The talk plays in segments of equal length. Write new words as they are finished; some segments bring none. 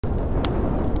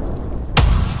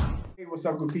Hey, what's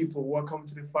up, good people? Welcome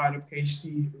to the FIREDUP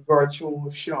HC virtual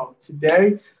show.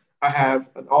 Today, I have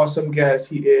an awesome guest.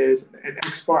 He is an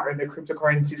expert in the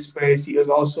cryptocurrency space. He is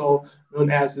also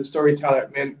known as the storyteller.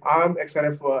 Man, I'm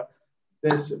excited for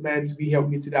this man to be here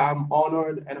with me today. I'm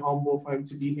honored and humble for him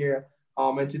to be here.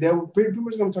 And today we're pretty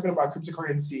much going to be talking about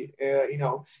cryptocurrency.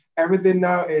 Everything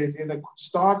now is either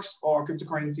stocks or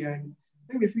cryptocurrency, and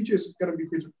I think the future is going to be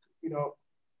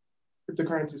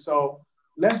cryptocurrency. So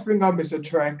let's bring on Mr.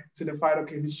 Trekk to the Final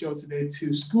Cases show today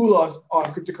to school us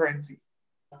on cryptocurrency.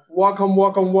 Welcome,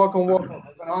 welcome, welcome, welcome.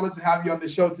 It's an honor to have you on the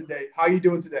show today. How are you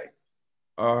doing today?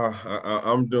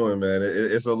 I'm doing, man.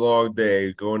 It's a long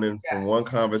day going in from Yes. one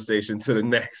conversation to the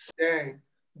next. Dang.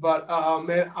 But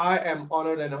man, I am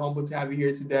honored and humbled to have you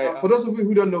here today. For those of you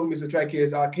who don't know who Mr. Trekk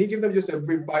is, can you give them just a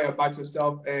brief bio about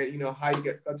yourself and how you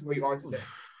got to where you are today?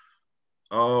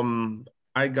 Um,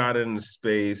 I got into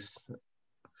space.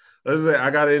 Let's say I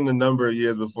got in a number of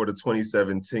years before the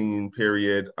 2017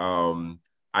 period.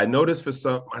 I noticed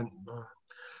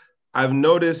I've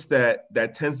noticed that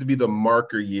that tends to be the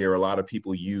marker year a lot of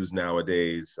people use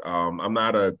nowadays. I'm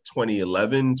not a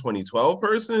 2011, 2012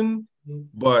 person,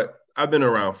 but I've been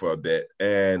around for a bit.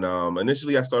 And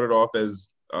initially, I started off as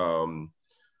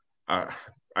I,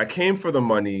 I came for the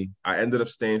money. I ended up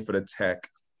staying for the tech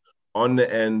on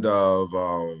the end of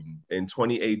in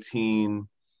 2018,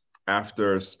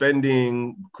 after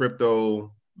spending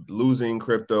crypto, losing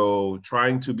crypto,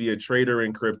 trying to be a trader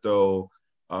in crypto.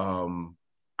 Um,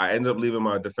 I ended up leaving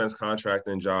my defense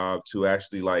contracting job to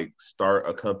actually like start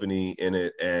a company in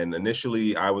it. And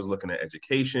initially, I was looking at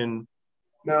education.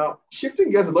 Now,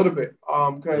 shifting gears a little bit,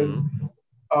 because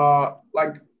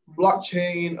like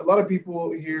blockchain, a lot of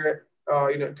people hear,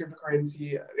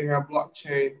 cryptocurrency, they hear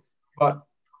blockchain, but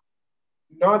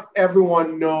not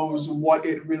everyone knows what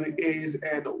it really is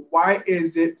and why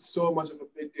is it so much of a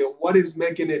big deal? What is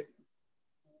making it?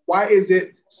 Why is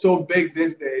it so big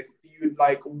these days? You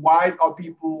like, why are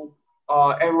people?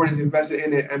 Everyone is invested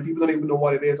in it, and people don't even know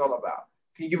what it is all about.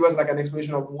 Can you give us like an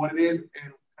explanation of what it is and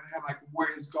kind of have like where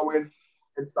it's going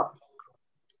and stuff?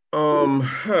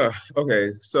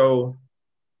 Okay, so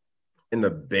in the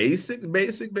basic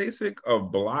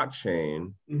of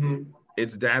blockchain, Mm-hmm.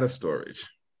 it's data storage.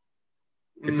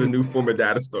 It's a new Mm-hmm. form of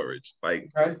data storage.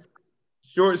 Like Okay.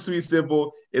 short, sweet,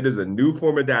 simple. It is a new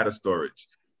form of data storage.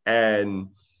 And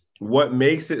what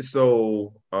makes it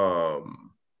so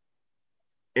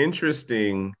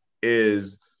interesting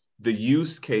is the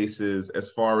use cases as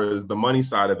far as the money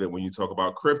side of it when you talk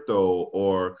about crypto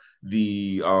or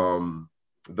the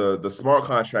smart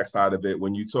contract side of it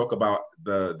when you talk about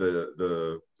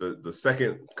the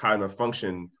second kind of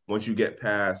function once you get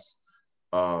past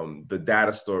the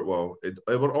data store. Well, it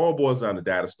would all boils down to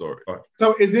data storage.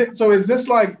 So is this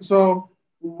like so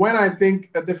when I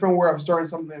think a different way of storing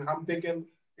something, I'm thinking,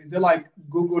 is it like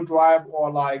Google Drive or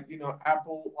like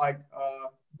Apple like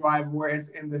Drive where it's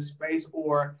in the space,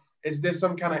 or is this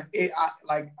some kind of AI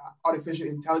like artificial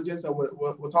intelligence that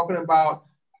we're talking about,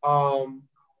 um,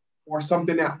 or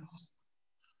something else?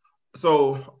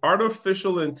 So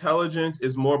artificial intelligence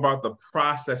is more about the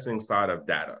processing side of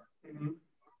data Mhm.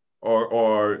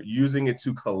 or using it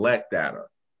to collect data.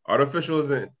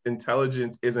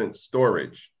 Intelligence isn't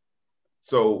storage.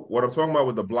 So what I'm talking about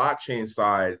with the blockchain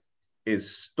side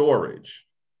is storage.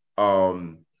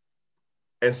 Um,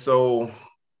 and so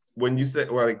when you say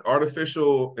well, like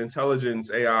artificial intelligence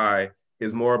AI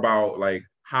is more about like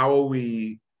how are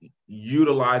we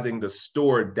utilizing the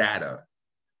stored data.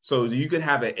 So you could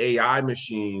have an AI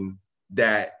machine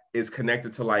that is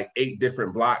connected to like 8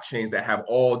 different blockchains that have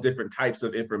all different types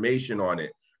of information on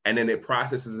it. And then it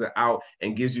processes it out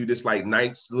and gives you this like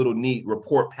nice little neat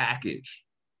report package,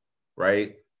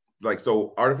 right? Like,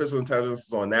 so artificial intelligence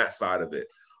is on that side of it.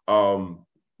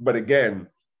 But again,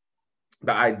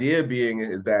 the idea being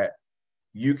is that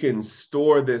you can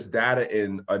store this data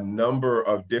in a number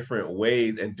of different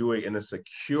ways and do it in a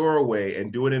secure way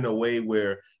and do it in a way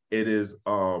where it is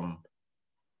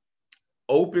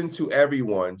open to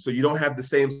everyone. So you don't have the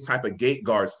same type of gate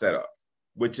guard setup,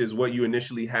 which is what you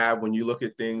initially have when you look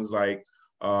at things like,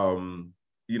 how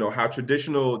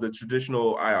the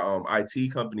traditional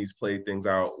IT companies play things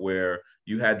out where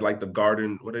you had like the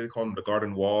garden, what do they call them? The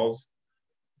garden walls,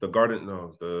 the garden,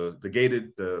 no, the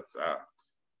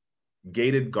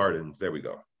gated gardens. There we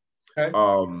go. Okay.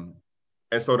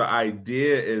 And so the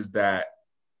idea is that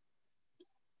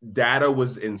data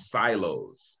was in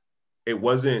silos. It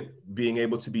wasn't being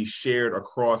able to be shared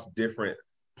across different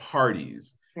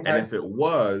parties. And Okay. if it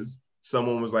was,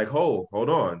 someone was like, "Oh, hold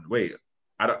on, wait,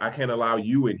 I can't allow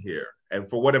you in here." And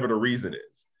for whatever the reason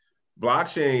is,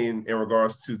 blockchain, in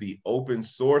regards to the open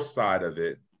source side of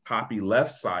it, copy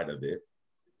left side of it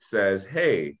says,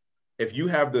 hey, if you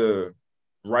have the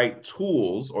right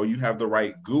tools or you have the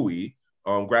right GUI,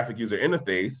 graphic user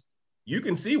interface, you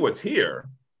can see what's here.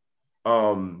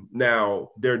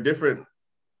 Now, there are different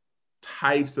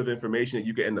types of information that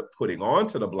you can end up putting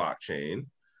onto the blockchain.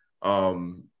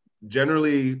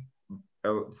 Generally,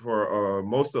 for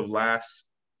most of last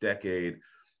decade,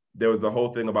 there was the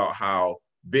whole thing about how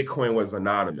Bitcoin was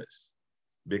anonymous.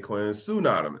 Bitcoin is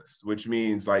pseudonymous, which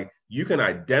means like you can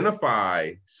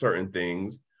identify certain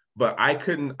things, but I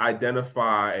couldn't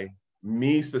identify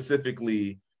me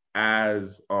specifically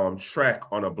as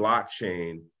Trekk on a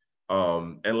blockchain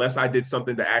unless I did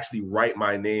something to actually write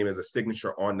my name as a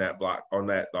signature on that block on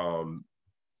that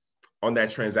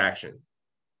transaction.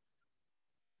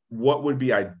 What would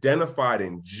be identified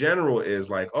in general is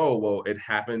like, oh, well, it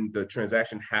happened, the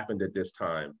transaction happened at this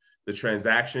time. The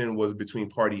transaction was between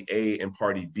party A and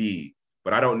party B,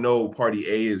 but I don't know party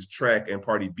A is Trekk and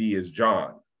party B is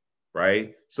John,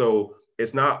 right? So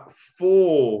it's not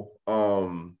full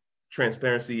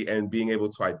transparency and being able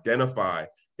to identify.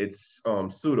 It's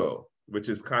pseudo, which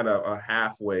is kind of a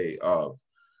halfway of.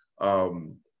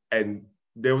 And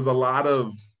there was a lot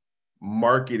of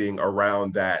marketing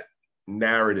around that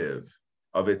narrative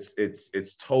of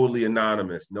it's totally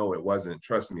anonymous. No, it wasn't.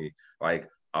 Trust me. Like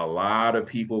a lot of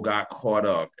people got caught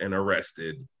up and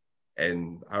arrested,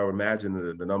 and I would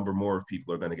imagine the number more of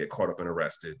people are going to get caught up and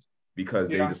arrested because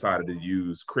they decided to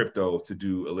use crypto to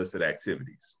do illicit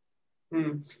activities.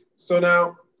 So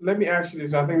now let me ask you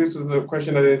this. I think this is the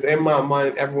question that is in my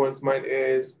mind, everyone's mind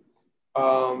is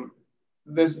the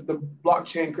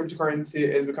blockchain cryptocurrency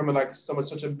is becoming like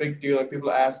such a big deal. Like people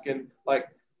are asking, like,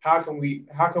 how can we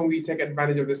take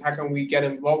advantage of this? How can we get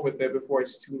involved with it before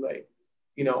it's too late?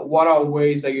 You know, what are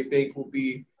ways that you think will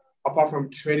be, apart from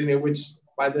trading it, which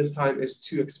by this time is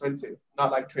too expensive,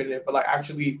 not like trading it, but like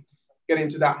actually getting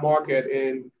into that market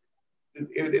in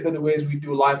the ways we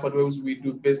do life or the ways we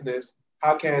do business?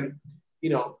 How can,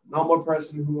 normal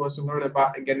person who wants to learn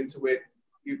about and get into it,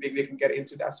 you think they can get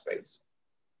into that space?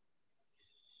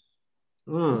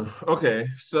 Okay,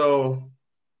 so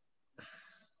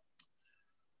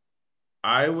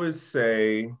I would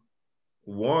say,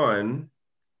 one,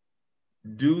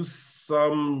 do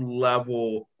some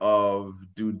level of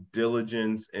due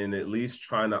diligence in at least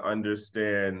trying to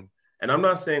understand, and I'm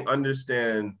not saying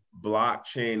understand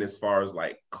blockchain as far as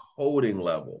like coding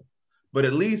level, but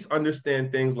at least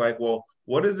understand things like, well,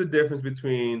 what is the difference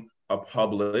between a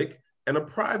public and a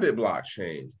private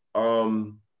blockchain?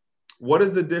 What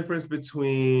is the difference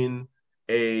between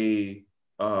a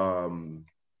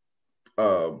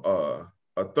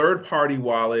third-party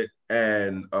wallet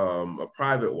and a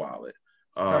private wallet?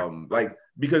 Like,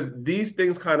 because these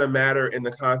things kind of matter in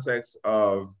the context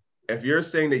of if you're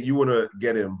saying that you want to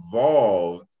get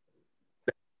involved,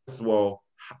 well,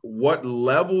 what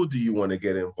level do you want to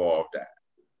get involved at,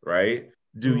 right?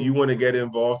 Do you want to get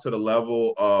involved to the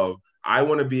level of, I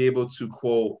want to be able to,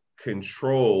 quote,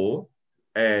 control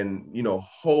and,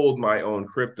 hold my own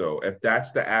crypto, if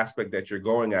that's the aspect that you're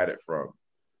going at it from.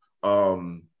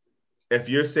 If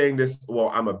you're saying this,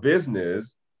 well, I'm a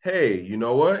business, hey, you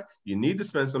know what? You need to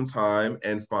spend some time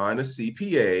and find a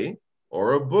CPA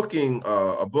or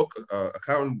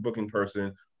accountant booking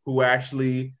person who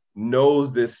actually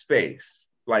knows this space.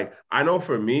 Like, I know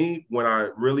for me, when I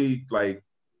really like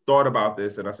thought about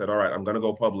this and I said, all right, I'm going to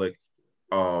go public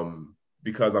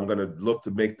because I'm going to look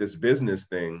to make this business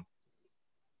thing.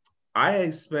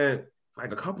 I spent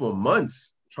like a couple of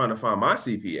months trying to find my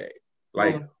CPA,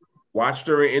 like watched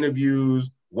her in interviews,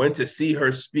 went to see her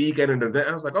speak at an event.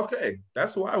 I was like, okay,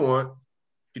 that's who I want.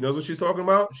 She knows what she's talking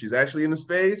about. She's actually in the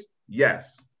space.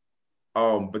 Yes.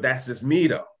 But that's just me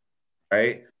though.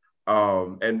 Right.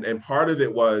 And part of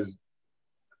it was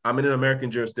I'm in an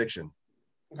American jurisdiction.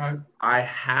 Okay. I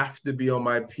have to be on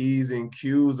my P's and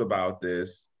Q's about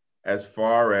this, as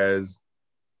far as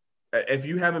if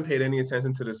you haven't paid any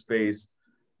attention to the space,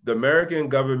 the American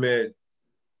government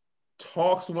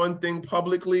talks one thing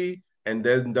publicly and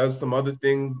then does some other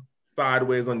things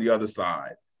sideways on the other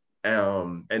side.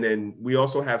 And then we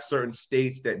also have certain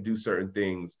states that do certain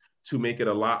things to make it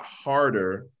a lot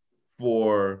harder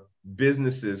for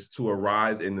businesses to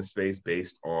arise in the space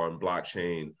based on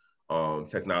blockchain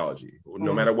technology,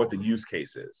 no matter what the use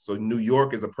case is. So New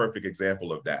York is a perfect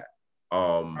example of that,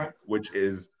 which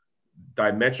is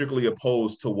diametrically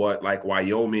opposed to what like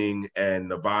Wyoming and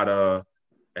Nevada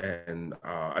and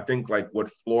I think like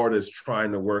what Florida is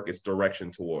trying to work its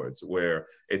direction towards, where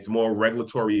it's more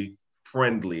regulatory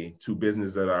friendly to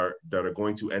business that are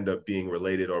going to end up being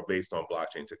related or based on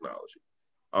blockchain technology.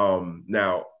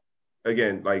 Now,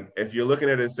 again, like if you're looking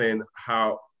at it and saying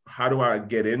how how do I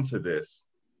get into this?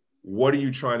 What are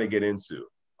you trying to get into?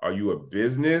 Are you a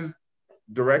business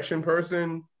direction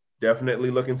person?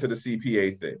 Definitely look into the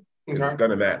CPA thing because it's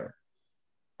gonna matter.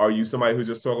 Are you somebody who's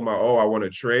just talking about, oh, I want to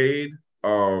trade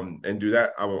and do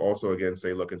that? I will also again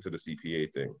say look into the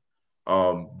CPA thing.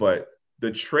 But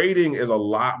the trading is a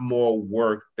lot more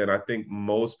work than I think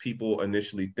most people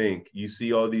initially think. You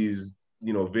see all these,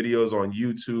 videos on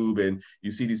YouTube, and you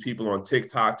see these people on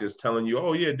TikTok just telling you,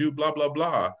 oh yeah, do blah blah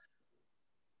blah.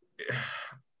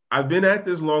 I've been at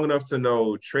this long enough to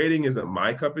know trading isn't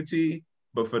my cup of tea,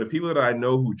 but for the people that I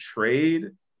know who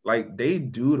trade, like they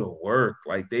do the work.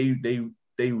 Like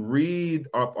they read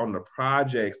up on the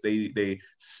projects, they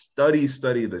study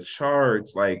the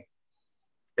charts. Like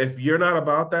if you're not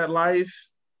about that life,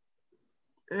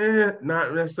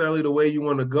 not necessarily the way you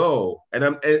want to go. And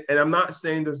I'm not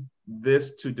saying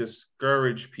this to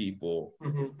discourage people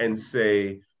and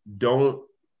say don't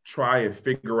try and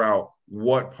figure out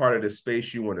what part of the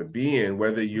space you want to be in,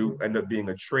 whether you end up being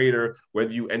a trader,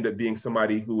 whether you end up being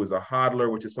somebody who is a hodler,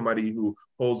 which is somebody who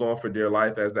holds on for dear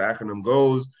life, as the acronym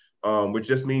goes, which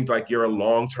just means like you're a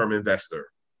long-term investor.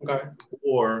 Okay.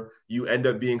 Or you end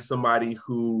up being somebody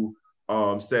who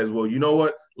says, well, you know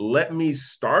what? Let me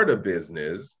start a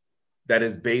business that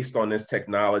is based on this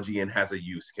technology and has a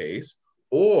use case.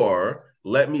 Or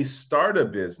let me start a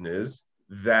business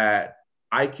that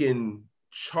I can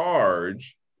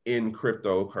charge in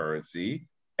cryptocurrency.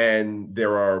 And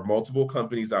there are multiple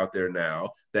companies out there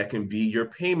now that can be your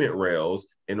payment rails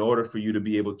in order for you to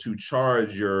be able to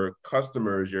charge your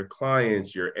customers, your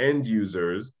clients, your end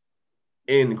users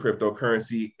in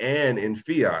cryptocurrency and in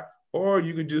fiat. Or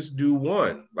you could just do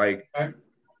one. Like,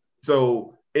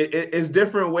 so it's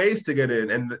different ways to get in.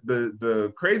 And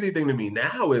the crazy thing to me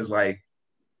now is like,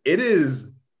 it is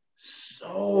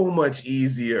so much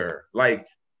easier. Like,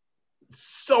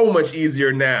 so much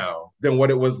easier now than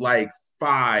what it was like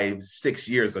 5-6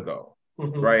 years ago,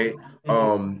 right?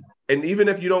 And even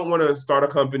if you don't want to start a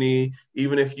company,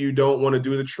 even if you don't want to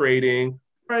do the trading,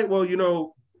 right? Well,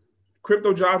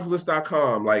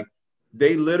 cryptojobslist.com, like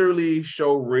they literally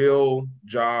show real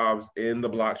jobs in the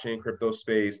blockchain crypto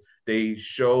space. They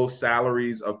show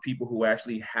salaries of people who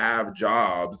actually have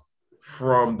jobs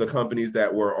from the companies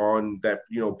that were on that,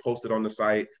 posted on the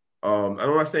site. I'm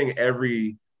not saying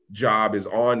every job is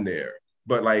on there,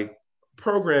 but like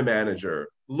program manager,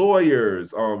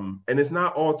 lawyers, and it's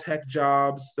not all tech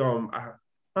jobs,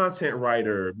 content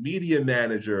writer, media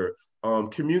manager,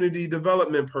 community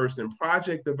development person,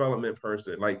 project development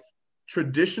person, like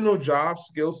traditional job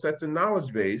skill sets and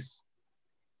knowledge base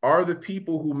are the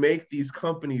people who make these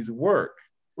companies work.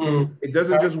 It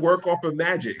doesn't just work off of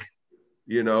magic.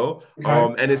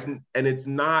 And it's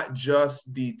not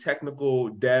just the technical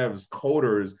devs,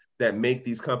 coders that make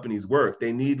these companies work.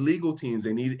 They need legal teams,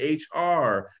 they need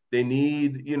HR, they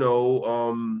need,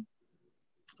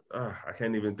 I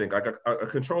can't even think, like a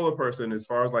controller person as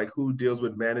far as like who deals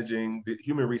with managing the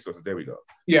human resources. There we go.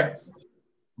 Yes.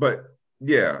 But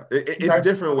yeah, it's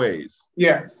different ways.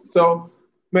 Yes. So,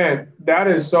 man, that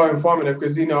is so informative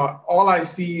because, all I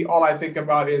think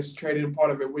about is trading part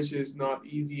of it, which is not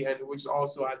easy. And which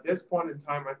also at this point in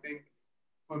time, I think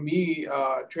for me,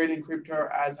 trading crypto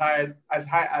as high as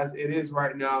it is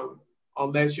right now,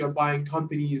 unless you're buying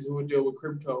companies who deal with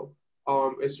crypto,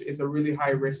 it's a really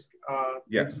high risk.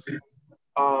 Yes.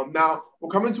 Now we're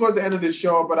coming towards the end of the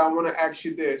show, but I want to ask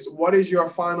you this: what is your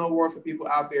final word for people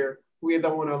out there who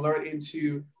either want to learn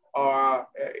into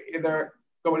either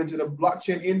going into the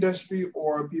blockchain industry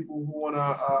or people who want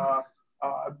to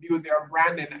build their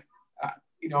branding,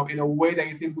 in a way that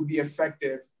you think would be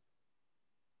effective?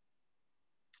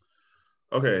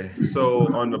 Okay, so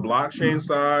on the blockchain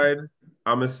side,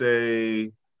 I'm gonna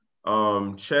say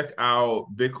check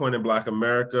out Bitcoin in Black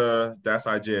America. That's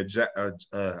Isaiah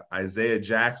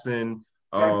Jackson.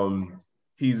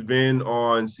 He's been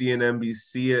on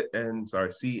CNBC and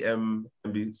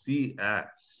CMBC,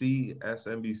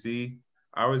 CSNBC.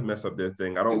 I always mess up their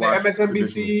thing. I don't watch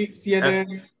MSNBC,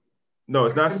 CNN. No,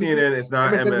 it's not CNN. It's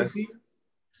not MSNBC?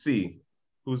 MSC.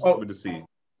 Who's with the C?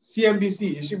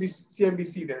 CNBC. It should be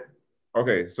CNBC then.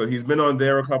 Okay, so he's been on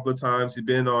there a couple of times. He's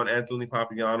been on Anthony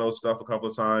Papiano's stuff a couple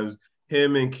of times.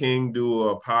 Him and King do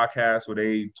a podcast where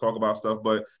they talk about stuff,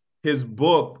 but his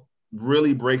book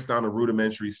really breaks down the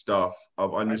rudimentary stuff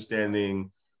of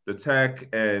understanding the tech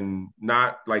and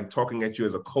not like talking at you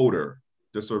as a coder,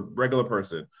 just a regular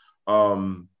person.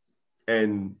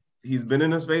 And he's been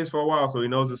in the space for a while, so he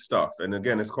knows his stuff. And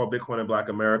again, it's called Bitcoin in Black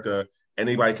America.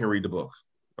 Anybody can read the book.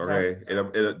 Okay,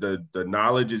 the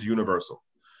knowledge is universal.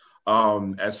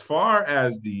 As far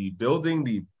as the building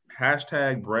the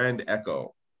hashtag brand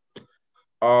echo,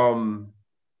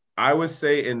 I would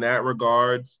say in that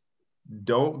regards,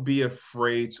 don't be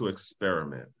afraid to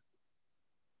experiment.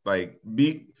 Like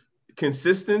be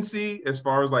consistency as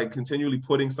far as like continually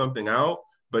putting something out,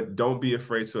 but don't be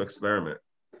afraid to experiment.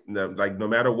 Like no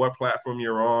matter what platform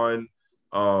you're on,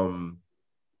 um,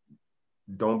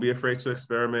 don't be afraid to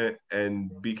experiment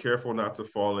and be careful not to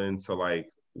fall into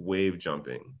like wave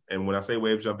jumping. And when I say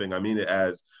wave jumping, I mean it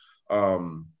as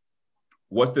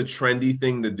what's the trendy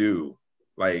thing to do?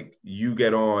 Like you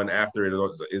get on after it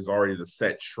is already the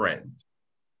set trend.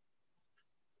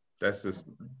 That's just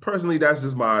personally, that's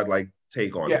just my like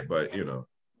take on Yes. it. But you know.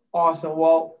 Awesome.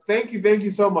 Well, thank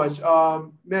you so much.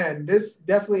 Man, this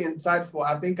definitely insightful.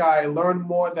 I think I learned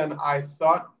more than I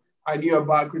thought I knew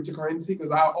about cryptocurrency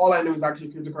because all I knew is actually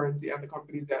cryptocurrency and the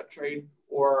companies that trade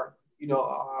or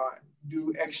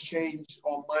do exchange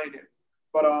or mine it.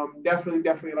 But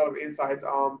definitely a lot of insights.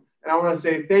 And I want to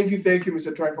say thank you,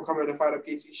 Mr. Trekk, for coming on the FIREDUP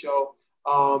KC show.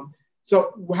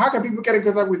 So how can people get in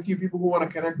contact with you? People who want to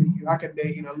connect with you, how can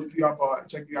they look you up or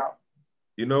check you out?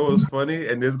 You know what's funny?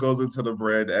 And this goes into the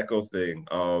brand echo thing.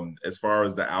 As far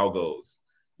as the algos,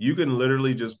 you can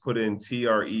literally just put in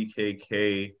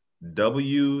TREKKW,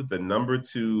 the number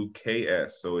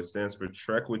 2KS. So it stands for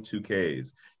Trekk with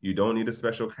 2Ks. You don't need a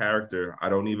special character.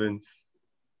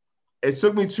 It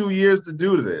took me 2 years to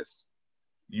do this.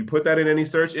 You put that in any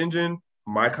search engine,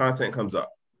 my content comes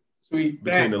up. Sweet.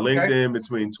 Between the LinkedIn,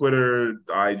 between Twitter,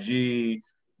 IG,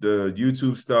 the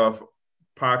YouTube stuff,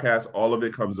 podcast, all of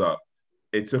it comes up.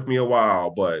 It took me a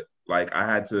while, but like I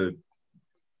had to,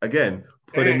 again,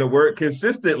 put in the work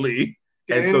consistently.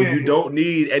 And so you don't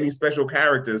need any special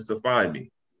characters to find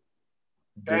me.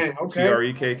 Just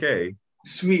TREKK.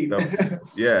 Sweet.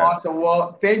 Yeah. Awesome.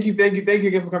 Well, thank you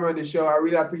again for coming on the show. I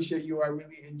really appreciate you. I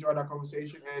really enjoyed our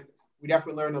conversation and we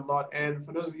definitely learned a lot. And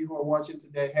for those of you who are watching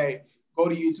today, hey, go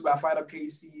to YouTube at FIREDUP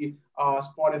KC,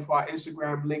 Spotify,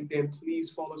 Instagram, LinkedIn. Please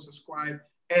follow, subscribe.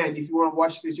 And if you want to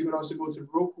watch this, you can also go to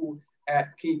Roku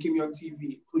at King Kim Young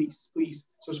TV. Please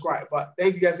subscribe. But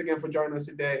thank you guys again for joining us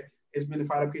today. It's been the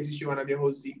FIREDUP KC show, and I'm your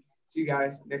host, Zeke. See you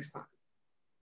guys next time.